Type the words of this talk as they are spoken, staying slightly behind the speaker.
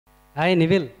Hi,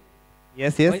 Neville.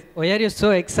 Yes, yes. Why are you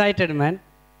so excited, man?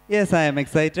 Yes, I am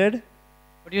excited.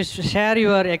 Would you share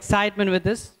your excitement with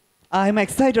us? I am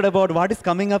excited about what is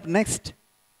coming up next.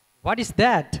 What is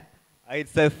that?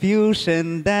 It's a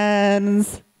fusion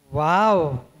dance.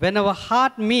 Wow. When our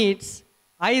heart meets,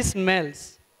 ice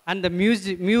melts and the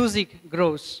music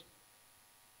grows.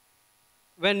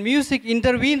 When music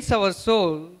intervenes our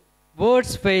soul,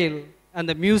 words fail and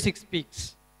the music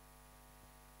speaks.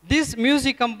 This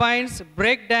music combines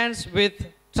breakdance with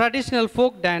traditional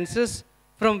folk dances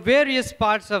from various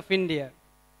parts of India.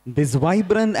 This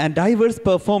vibrant and diverse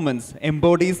performance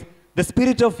embodies the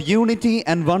spirit of unity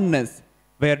and oneness,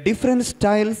 where different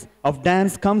styles of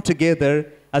dance come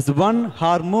together as one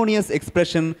harmonious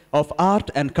expression of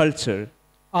art and culture.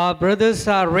 Our brothers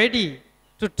are ready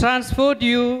to transport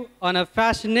you on a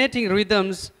fascinating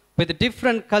rhythms with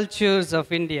different cultures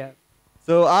of India.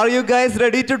 So, are you guys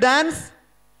ready to dance?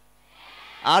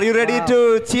 Are you ready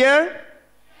to cheer?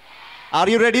 Are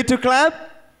you ready to clap?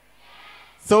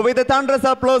 So, with a thunderous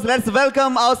applause, let's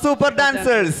welcome our super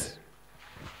dancers.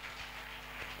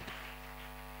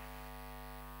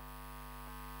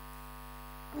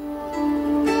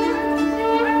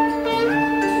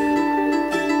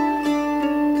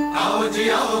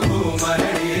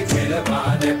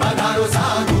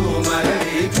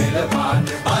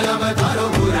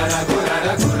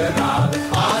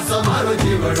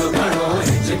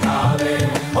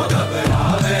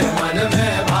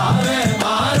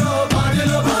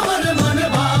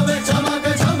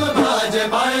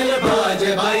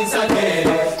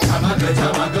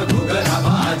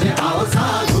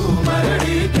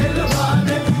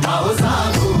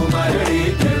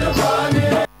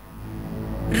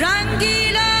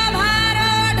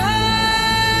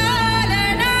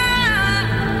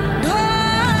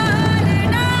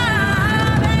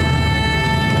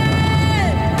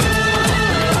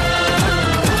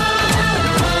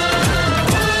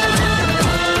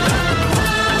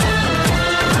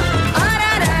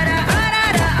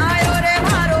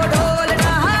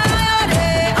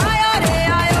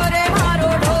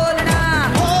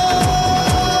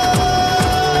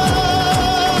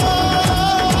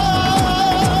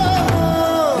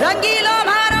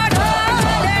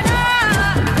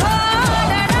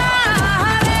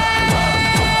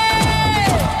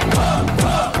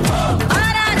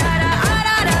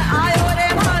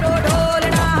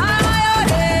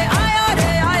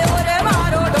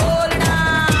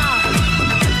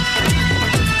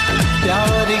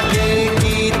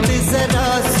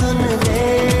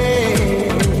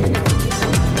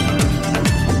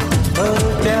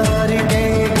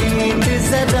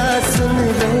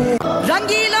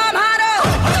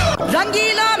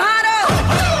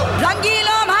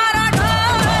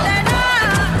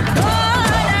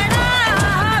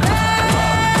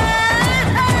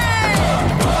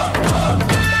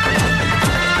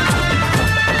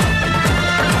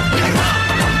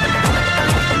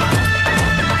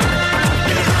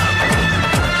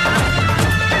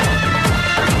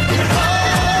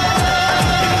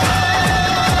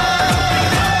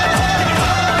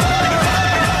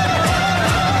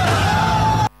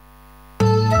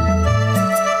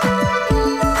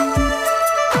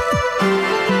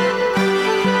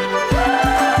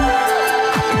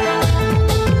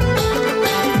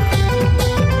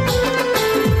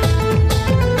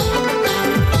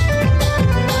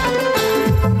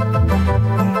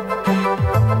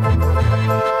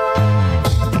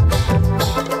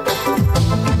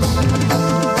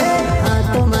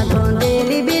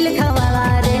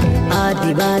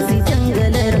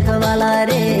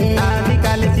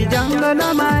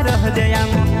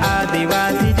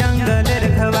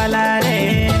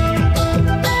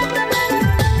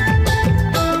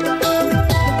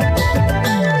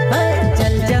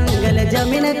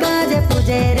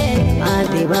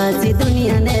 आदिवासी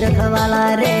दुनिया ने रखवाला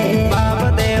रे बाप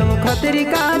देव खतरी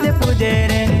काज पूजे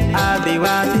रे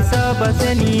आदिवासी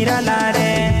सबसे निराला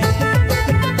रे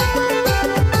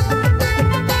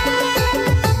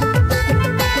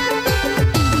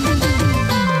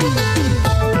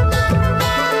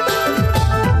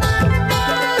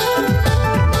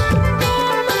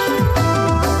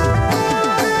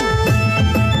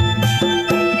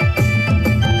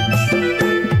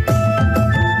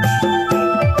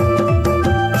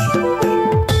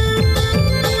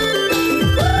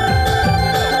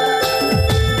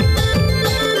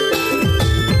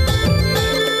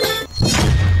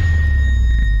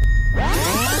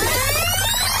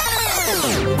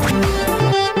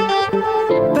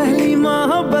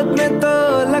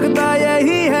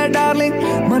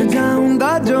मर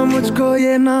जाऊंगा जो मुझको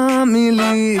ये ना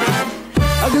मिली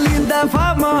अगली दफा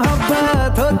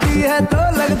मोहब्बत होती है तो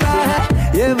लगता है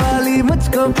ये वाली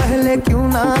मुझको पहले क्यों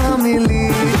ना मिली।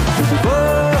 वो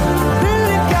दिल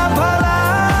क्या भला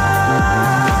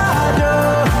जो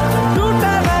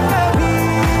टूटा ना कभी,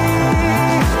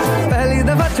 पहली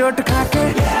दफा चोट खाके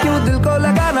क्यों दिल को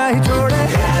लगाना ही छोड़े।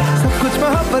 सब कुछ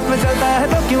मोहब्बत में चलता है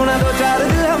तो क्यों ना दो चार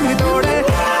दिल हम भी तोड़े।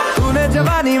 तूने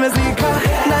जवानी में सीखा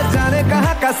न जाने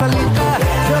कहाँ का सलीका,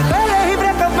 जो पहले ही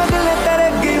ब्रेकअप में दिल ने तेरे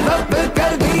गिव अप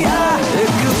कर दिया।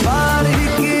 एक बार ही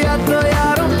किया तो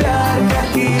यारो प्यार क्या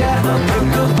किया,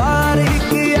 एक बार ही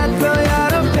किया तो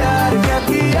यारो प्यार क्या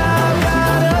किया।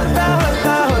 प्यार होता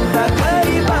होता होता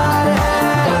कई बार है,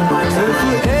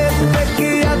 सिर्फ एक पे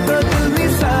किया तो दिल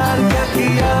निसार क्या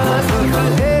किया,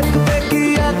 सिर्फ एक पे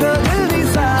किया तो दिल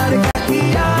निसार क्या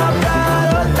किया। प्यार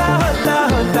होता होता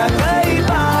होता कई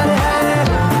बार है,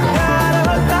 प्यार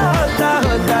होता होता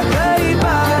होता कई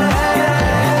बार है।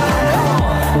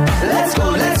 Let's go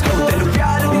तेरे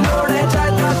प्यार की लोड़ है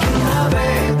चाहे तो कितना बे,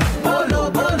 बोलो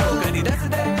बोलो कहीं दस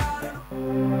दे।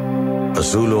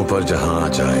 असूलों पर जहां आ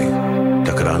जाए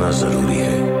टकराना जरूरी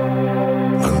है,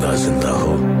 बंदा जिंदा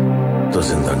हो तो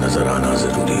जिंदा नजर आना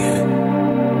जरूरी है।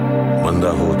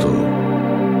 बंदा हो तो